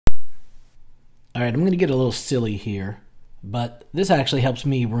All right, I'm going to get a little silly here, but this actually helps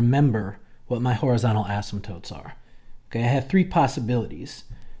me remember what my horizontal asymptotes are. Okay, I have three possibilities,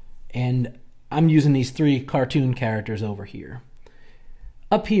 and I'm using these three cartoon characters over here.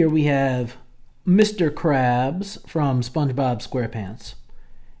 Up here we have Mr. Krabs from SpongeBob SquarePants.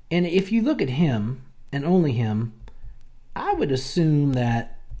 And if you look at him, and only him, I would assume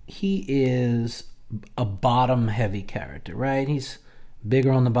that he is a bottom-heavy character, right? He's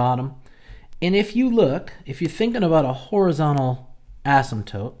bigger on the bottom. And if you look, if you're thinking about a horizontal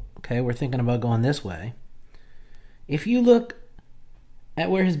asymptote, okay, we're thinking about going this way. If you look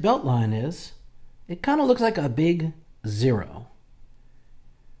at where his belt line is, it kind of looks like a big 0.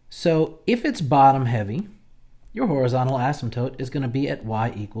 So if it's bottom heavy, your horizontal asymptote is going to be at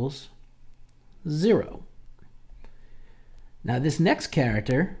y equals 0. Now this next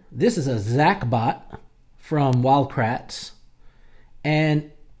character, this is a Zachbot from Wildcrats,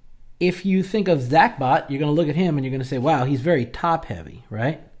 and if you think of Zachbot, you're going to look at him and you're going to say, wow, he's very top heavy,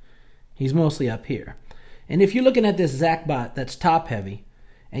 right? He's mostly up here. And if you're looking at this Zachbot that's top heavy,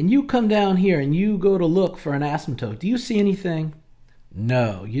 and you come down here and you go to look for an asymptote, do you see anything?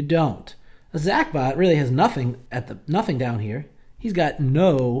 No, you don't. A Zachbot really has nothing down here. He's got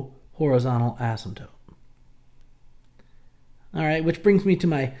no horizontal asymptote. All right, which brings me to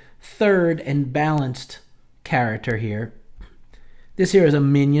my third and balanced character here. This here is a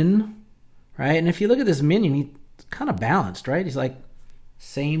minion, right? And if you look at this minion, he's kind of balanced, right? He's like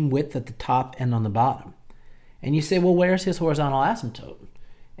same width at the top and on the bottom. And you say, well, where's his horizontal asymptote?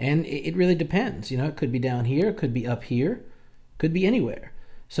 And it really depends. You know, it could be down here, it could be up here, could be anywhere.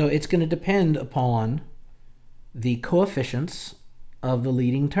 So it's going to depend upon the coefficients of the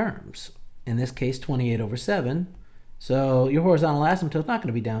leading terms. In this case, 28/7. So your horizontal asymptote is not going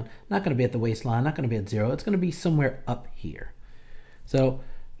to be down, not going to be at the waistline, not going to be at 0. It's going to be somewhere up here. So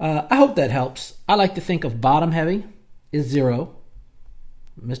I hope that helps. I like to think of bottom heavy is 0.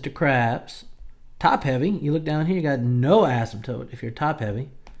 Mr. Krabs. Top heavy, you look down here, you got no asymptote if you're top heavy.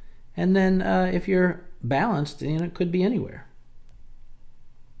 And then if you're balanced, you know, it could be anywhere.